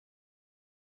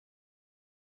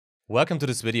Welcome to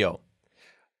this video.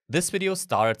 This video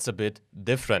starts a bit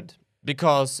different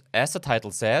because, as the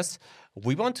title says,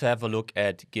 we want to have a look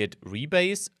at Git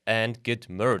Rebase and Git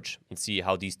Merge and see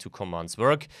how these two commands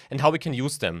work and how we can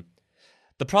use them.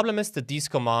 The problem is that these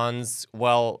commands,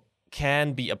 well,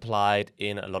 can be applied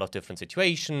in a lot of different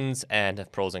situations and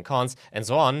have pros and cons and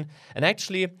so on. And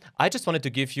actually, I just wanted to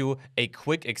give you a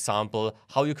quick example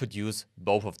how you could use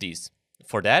both of these.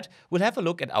 For that, we'll have a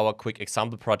look at our quick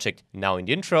example project now in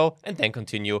the intro and then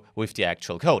continue with the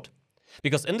actual code.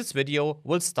 Because in this video,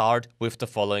 we'll start with the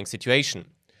following situation.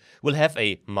 We'll have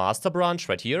a master branch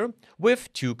right here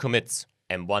with two commits,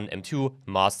 M1, M2,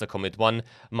 master commit 1,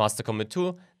 master commit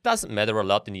 2. Doesn't matter a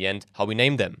lot in the end how we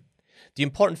name them. The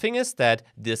important thing is that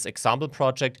this example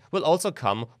project will also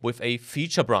come with a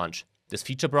feature branch. This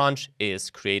feature branch is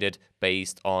created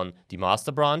based on the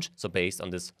master branch, so based on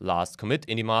this last commit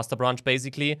in the master branch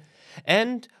basically.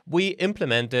 And we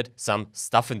implemented some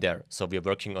stuff in there. So we're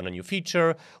working on a new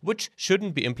feature, which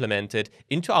shouldn't be implemented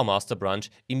into our master branch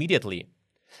immediately.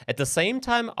 At the same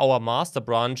time, our master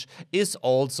branch is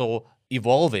also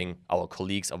evolving. Our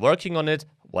colleagues are working on it,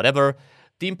 whatever.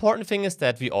 The important thing is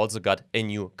that we also got a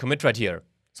new commit right here.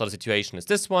 So the situation is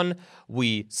this one.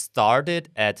 We started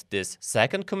at this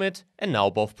second commit and now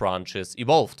both branches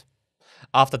evolved.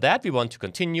 After that, we want to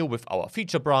continue with our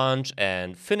feature branch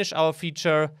and finish our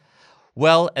feature.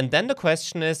 Well, and then the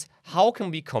question is, how can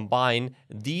we combine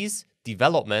these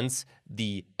developments,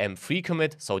 the M3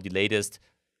 commit, so the latest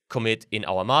commit in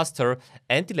our master,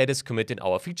 and the latest commit in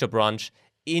our feature branch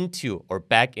into or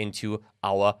back into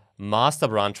our master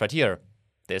branch right here,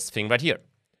 this thing right here.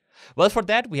 Well, for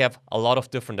that, we have a lot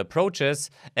of different approaches,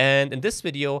 and in this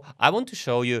video, I want to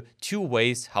show you two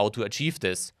ways how to achieve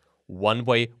this. One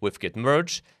way with Git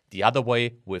Merge, the other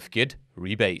way with Git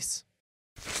Rebase.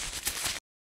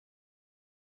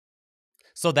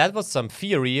 So that was some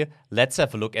theory. Let's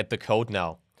have a look at the code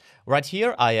now. Right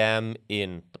here, I am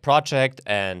in the project,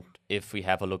 and if we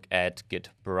have a look at Git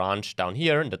branch down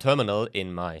here in the terminal,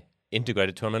 in my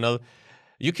integrated terminal,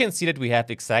 you can see that we have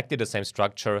exactly the same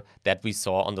structure that we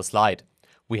saw on the slide.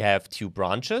 We have two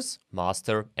branches,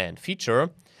 master and feature.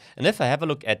 And if I have a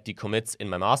look at the commits in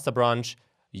my master branch,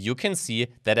 you can see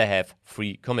that I have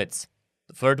three commits.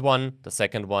 The third one, the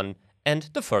second one, and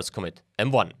the first commit,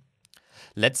 M1.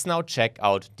 Let's now check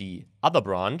out the other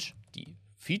branch, the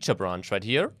feature branch right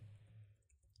here,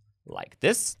 like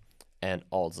this, and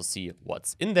also see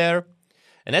what's in there.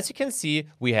 And as you can see,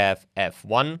 we have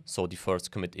F1, so the first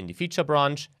commit in the feature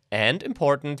branch, and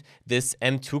important, this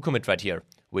M2 commit right here,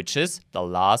 which is the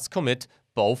last commit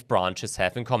both branches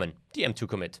have in common, the M2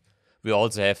 commit. We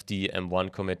also have the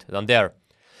M1 commit down there.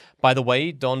 By the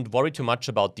way, don't worry too much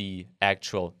about the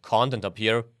actual content up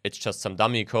here, it's just some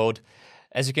dummy code.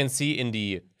 As you can see in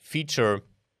the feature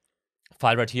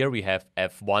file right here, we have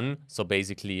F1, so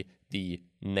basically the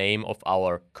name of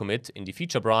our commit in the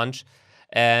feature branch.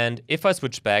 And if I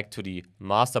switch back to the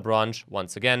master branch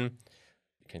once again,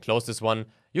 we can close this one,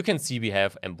 you can see we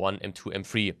have M1, M2,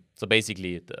 M3. So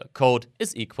basically the code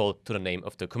is equal to the name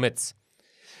of the commits.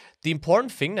 The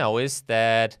important thing now is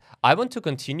that I want to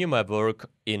continue my work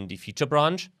in the feature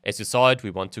branch. As you saw it, we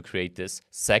want to create this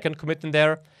second commit in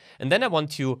there. And then I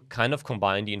want to kind of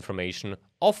combine the information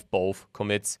of both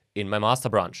commits in my master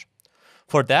branch.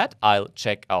 For that, I'll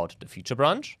check out the feature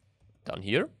branch down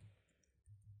here,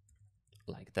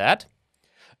 like that.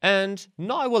 And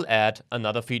now I will add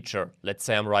another feature. Let's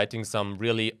say I'm writing some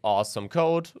really awesome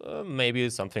code, maybe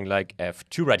something like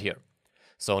F2 right here.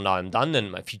 So now I'm done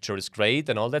and my feature is great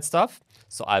and all that stuff.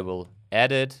 So I will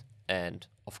add it and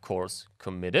of course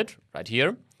commit it right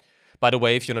here. By the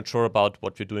way, if you're not sure about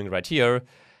what we're doing right here,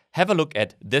 have a look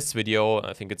at this video,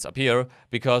 I think it's up here,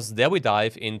 because there we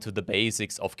dive into the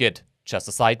basics of Git. Just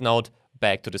a side note,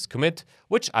 back to this commit,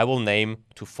 which I will name,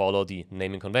 to follow the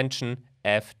naming convention,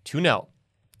 F2 now.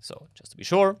 So just to be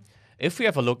sure, if we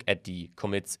have a look at the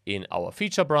commits in our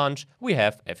feature branch, we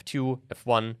have F2,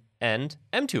 F1, and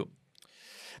M2.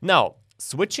 Now,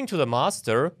 switching to the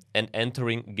master and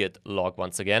entering Git Log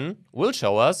once again will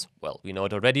show us, well, we know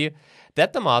it already,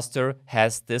 that the master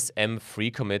has this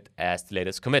M3 commit as the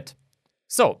latest commit.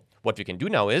 So what we can do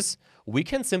now is we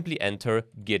can simply enter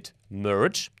Git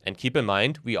Merge, and keep in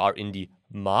mind we are in the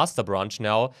master branch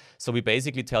now. So we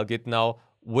basically tell Git now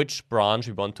which branch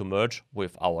we want to merge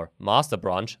with our master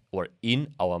branch, or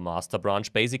in our master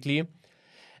branch basically.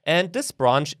 And this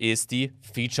branch is the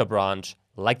feature branch,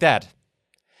 like that.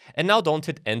 And now don't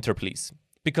hit enter please,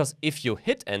 because if you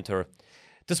hit enter,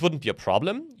 this wouldn't be a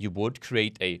problem. You would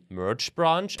create a merge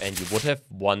branch and you would have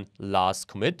one last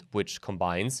commit which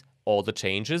combines all the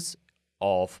changes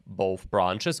of both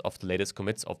branches, of the latest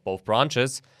commits of both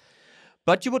branches.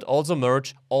 But you would also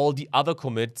merge all the other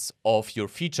commits of your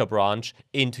feature branch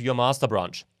into your master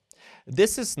branch.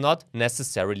 This is not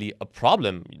necessarily a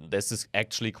problem. This is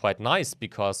actually quite nice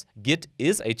because Git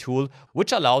is a tool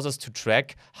which allows us to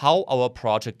track how our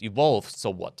project evolves. So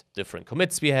what different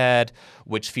commits we had,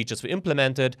 which features we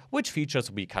implemented, which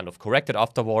features we kind of corrected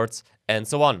afterwards, and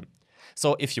so on.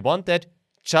 So if you want that,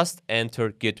 just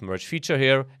enter Git merge feature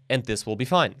here and this will be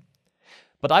fine.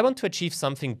 But I want to achieve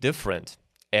something different.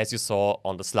 As you saw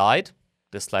on the slide,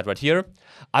 this slide right here,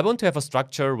 I want to have a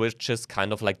structure which is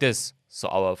kind of like this. So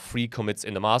our 3 commits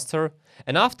in the master.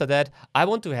 And after that, I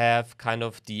want to have kind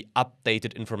of the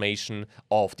updated information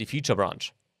of the feature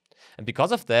branch. And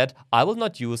because of that, I will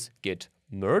not use Git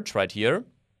merge right here,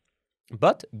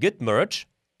 but Git merge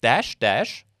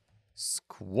 --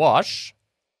 squash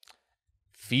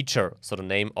feature, so the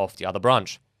name of the other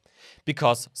branch.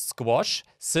 Because squash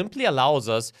simply allows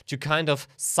us to kind of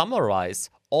summarize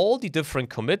all the different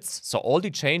commits, so all the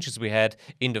changes we had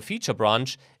in the feature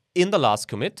branch in the last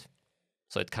commit.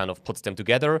 So it kind of puts them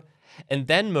together and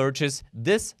then merges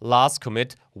this last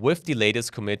commit with the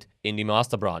latest commit in the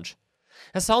master branch.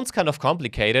 It sounds kind of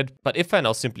complicated, but if I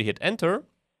now simply hit enter,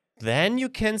 then you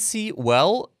can see,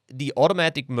 well, the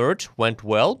automatic merge went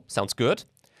well, sounds good,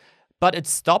 but it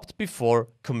stopped before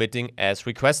committing as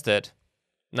requested.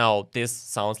 Now, this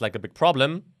sounds like a big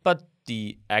problem, but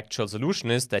the actual solution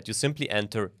is that you simply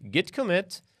enter git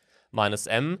commit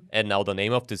 -m and now the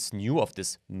name of this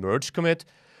merge commit,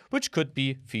 which could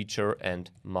be feature and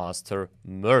master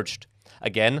merged.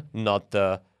 Again, not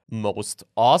the most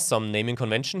awesome naming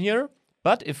convention here,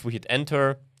 but if we hit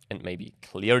enter and maybe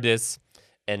clear this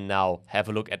and now have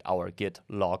a look at our git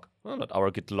log, well, not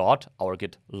our git log, our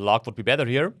git log would be better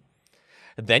here,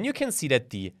 then you can see that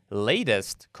the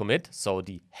latest commit, so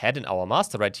the head in our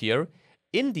master right here,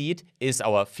 indeed is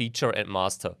our feature and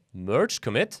master merge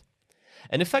commit.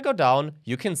 And if I go down,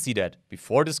 you can see that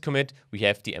before this commit, we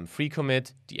have the M3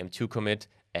 commit, the M2 commit,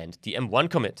 and the M1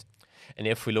 commit. And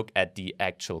if we look at the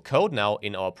actual code now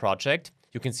in our project,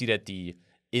 you can see that the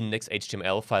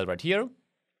index.html file right here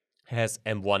has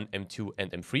M1, M2,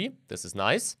 and M3. This is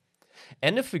nice.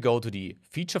 And if we go to the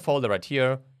feature folder right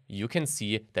here, you can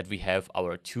see that we have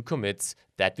our 2 commits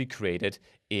that we created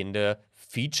in the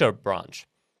feature branch.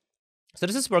 So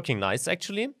this is working nice,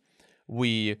 actually.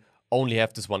 We only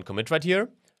have this 1 commit right here.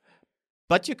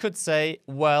 But you could say,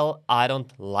 well, I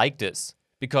don't like this.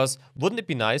 Because wouldn't it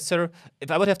be nicer if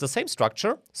I would have the same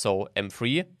structure, so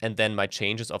M3, and then my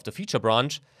changes of the feature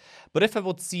branch, but if I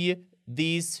would see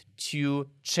these 2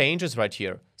 changes right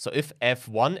here. So if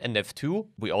F1 and F2,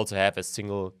 we also have as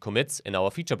single commits in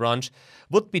our feature branch,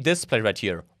 would be displayed right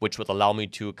here, which would allow me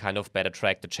to kind of better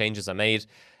track the changes I made,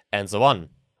 and so on.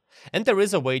 And there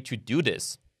is a way to do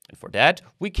this. And for that,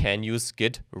 we can use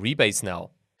Git Rebase now.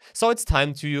 So it's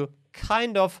time to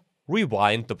kind of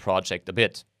rewind the project a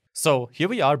bit. So here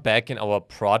we are back in our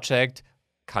project,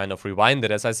 kind of rewind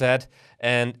it as I said.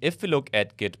 And if we look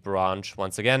at Git branch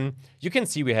once again, you can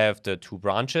see we have the 2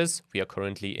 branches. We are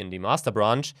currently in the master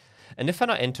branch. And if I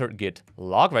now enter Git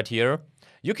Log right here,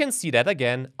 you can see that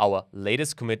again, our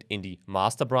latest commit in the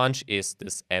master branch is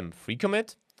this M3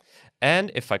 commit.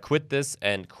 And if I quit this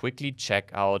and quickly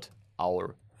check out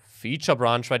our feature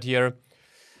branch right here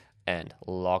and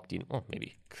log the,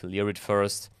 maybe clear it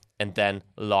first and then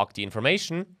log the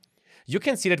information, you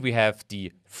can see that we have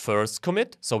the first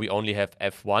commit. So we only have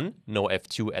F1, no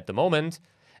F2 at the moment.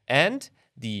 And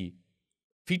the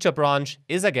feature branch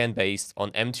is again based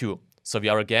on M2. So we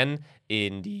are again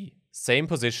in the same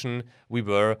position we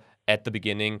were at the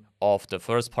beginning of the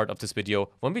first part of this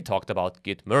video when we talked about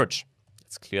Git merge.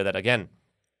 Let's clear that again.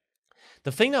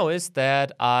 The thing now is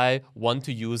that I want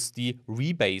to use the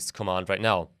rebase command right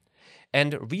now.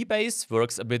 And rebase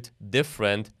works a bit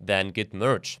different than Git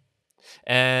merge.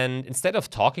 And instead of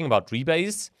talking about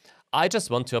rebase, I just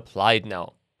want to apply it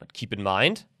now. But keep in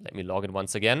mind, let me log it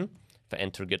once again. If I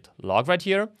enter Git log right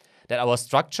here, that our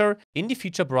structure in the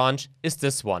feature branch is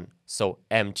this one. So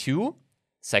M2,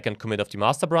 second commit of the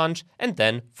master branch, and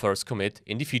then first commit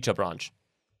in the feature branch.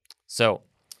 So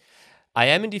I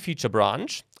am in the feature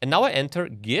branch, and now I enter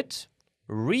Git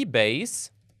Rebase,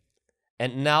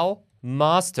 and now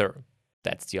master.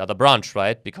 That's the other branch,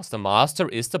 right? Because the master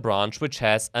is the branch which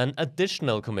has an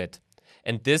additional commit.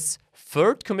 And this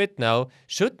third commit now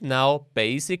should now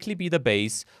basically be the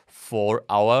base for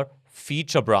our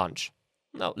feature branch.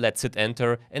 Now let's hit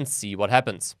enter and see what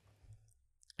happens.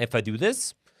 If I do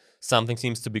this, something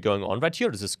seems to be going on right here.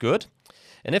 This is good.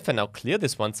 And if I now clear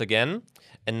this once again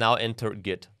and now enter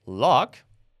Git Log,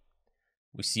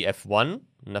 we see F1,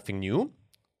 nothing new.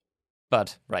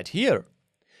 But right here,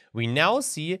 we now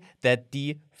see that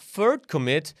the third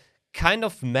commit kind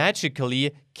of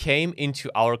magically came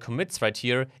into our commits right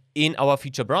here in our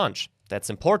feature branch. That's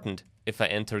important. If I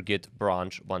enter git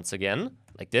branch once again,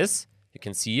 like this, you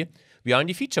can see we are in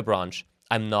the feature branch.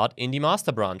 I'm not in the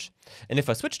master branch. And if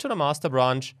I switch to the master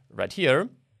branch right here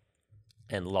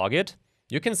and log it,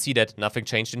 you can see that nothing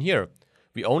changed in here.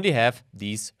 We only have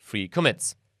these 3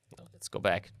 commits. Now let's go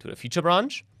back to the feature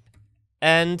branch.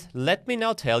 And let me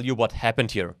now tell you what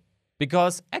happened here,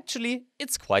 because actually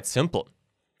it's quite simple.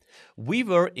 We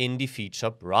were in the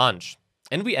feature branch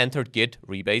and we entered Git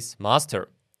Rebase master.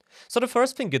 So the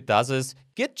first thing Git does is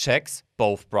Git checks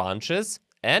both branches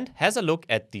and has a look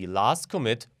at the last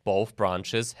commit both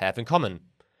branches have in common.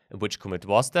 And which commit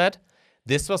was that?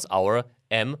 This was our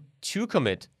M2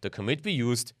 commit, the commit we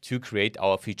used to create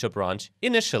our feature branch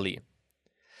initially.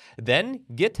 Then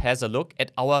Git has a look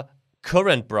at our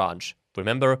current branch.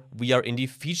 Remember, we are in the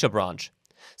feature branch.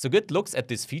 So Git looks at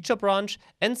this feature branch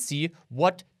and see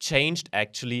what changed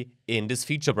actually in this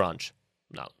feature branch.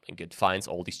 Now, and Git finds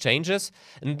all these changes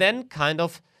and then kind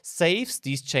of saves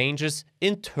these changes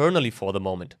internally for the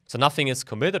moment. So nothing is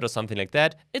committed or something like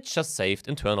that, it's just saved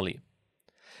internally.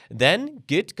 Then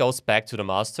Git goes back to the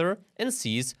master and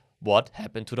sees what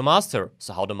happened to the master,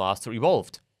 so how the master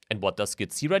evolved. And what does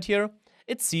Git see right here?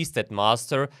 It sees that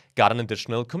master got an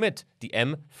additional commit, the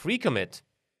M3 commit.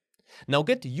 Now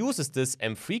Git uses this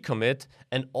M3 commit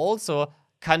and also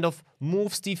kind of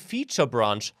moves the feature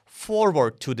branch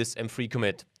forward to this M3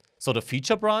 commit. So the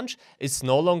feature branch is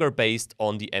no longer based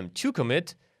on the M2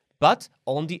 commit, but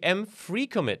on the M3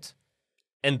 commit.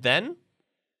 And then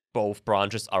both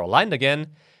branches are aligned again.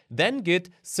 Then Git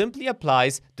simply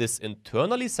applies this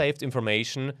internally saved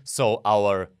information, so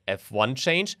our F1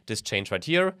 change, this change right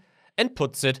here, and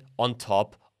puts it on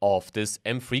top of this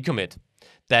M3 commit.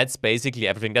 That's basically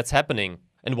everything that's happening.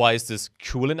 And why is this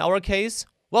cool in our case?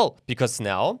 Well, because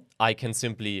now I can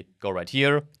simply go right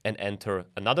here and enter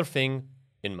another thing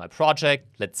in my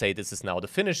project. Let's say this is now the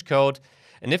finished code.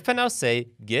 And if I now say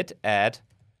git add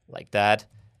like that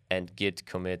and git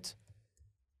commit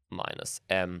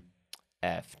 -m-f2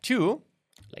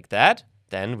 like that,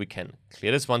 then we can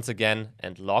clear this once again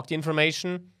and log the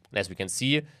information. And as we can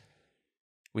see,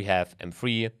 we have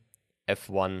M3,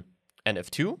 F1, and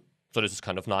F2. So this is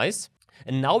kind of nice.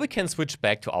 And now we can switch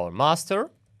back to our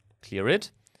master, clear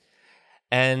it.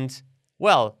 And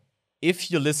well,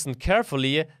 if you listen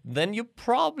carefully, then you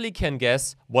probably can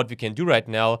guess what we can do right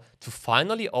now to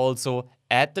finally also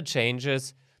add the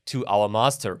changes to our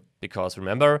master. Because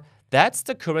remember, that's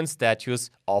the current status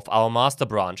of our master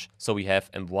branch. So we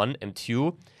have M1,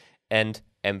 M2, and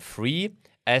M3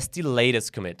 as the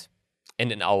latest commit.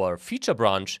 And in our feature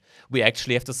branch, we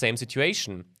actually have the same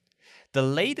situation. The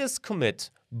latest commit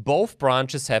both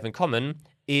branches have in common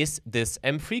is this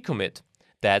M3 commit.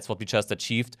 That's what we just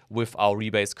achieved with our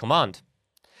rebase command.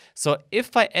 So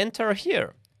if I enter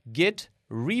here, git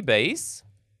rebase,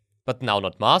 but now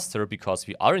not master because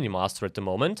we are in the master at the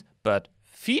moment, but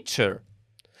feature,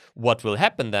 what will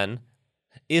happen then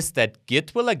is that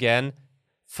Git will again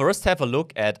first have a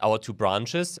look at our 2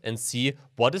 branches and see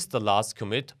what is the last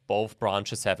commit both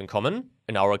branches have in common.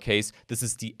 In our case, this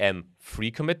is the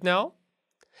M3 commit now.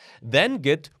 Then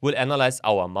Git will analyze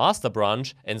our master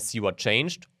branch and see what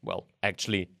changed. Well,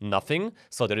 actually nothing,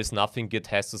 so there is nothing Git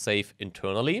has to save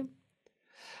internally.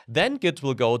 Then Git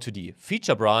will go to the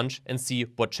feature branch and see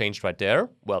what changed right there.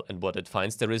 Well, and what it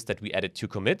finds there is that we added 2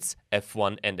 commits,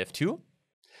 F1 and F2.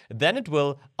 Then it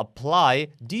will apply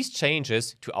these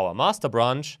changes to our master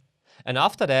branch. And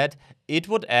after that, it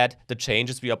would add the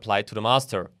changes we applied to the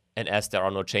master. And as there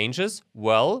are no changes,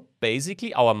 well,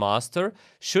 basically our master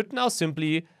should now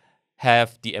simply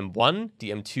have the M1,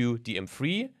 the M2, the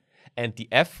M3, and the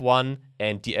F1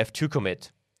 and the F2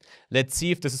 commit. Let's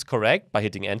see if this is correct by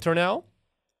hitting enter now.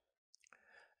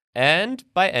 And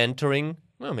by entering,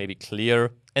 well, maybe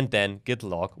clear, and then git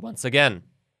log once again.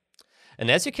 And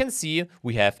as you can see,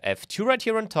 we have F2 right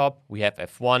here on top, we have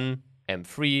F1,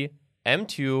 M3,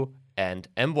 M2, and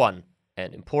M1.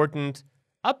 And important,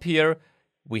 up here,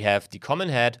 we have the common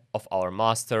head of our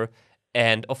master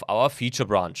and of our feature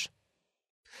branch.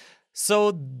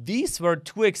 So these were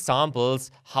 2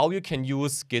 examples how you can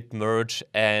use Git merge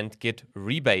and Git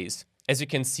rebase. As you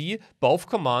can see, both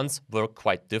commands work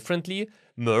quite differently.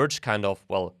 Merge kind of,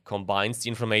 well, combines the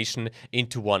information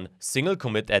into one single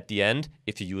commit at the end,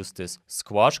 if you use this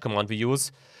squash command we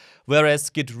use. Whereas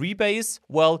Git rebase,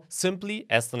 well, simply,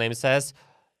 as the name says,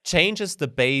 changes the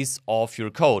base of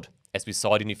your code. as we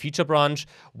saw it in the feature branch,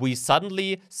 we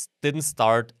suddenly didn't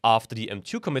start after the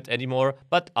M2 commit anymore,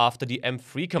 but after the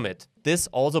M3 commit. This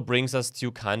also brings us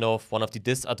to kind of one of the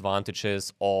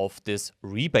disadvantages of this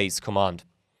rebase command.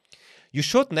 You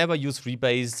should never use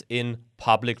rebase in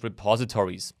public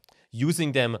repositories.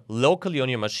 Using them locally on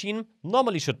your machine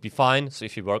normally should be fine, so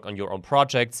if you work on your own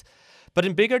projects. But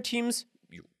in bigger teams,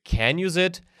 you can use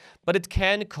it, but it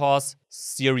can cause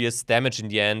serious damage in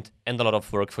the end and a lot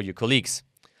of work for your colleagues.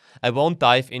 I won't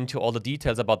dive into all the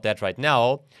details about that right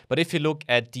now, but if you look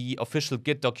at the official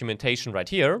Git documentation right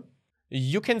here,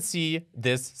 you can see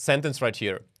this sentence right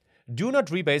here. Do not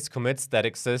rebase commits that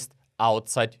exist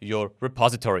outside your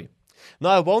repository. Now,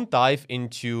 I won't dive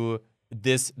into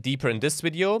this deeper in this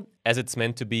video, as it's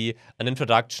meant to be an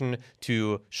introduction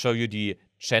to show you the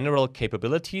general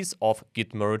capabilities of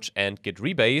Git Merge and Git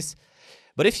Rebase.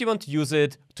 But if you want to use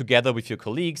it together with your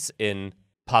colleagues in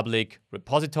public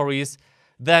repositories,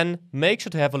 then make sure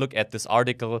to have a look at this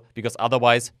article, because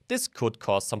otherwise this could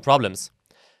cause some problems.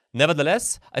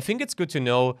 Nevertheless, I think it's good to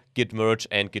know Git Merge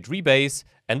and Git Rebase,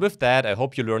 and with that I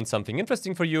hope you learned something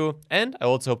interesting for you, and I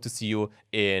also hope to see you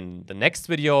in the next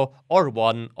video or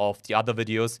one of the other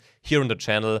videos here on the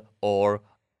channel or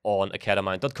on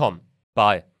academind.com.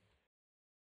 Bye.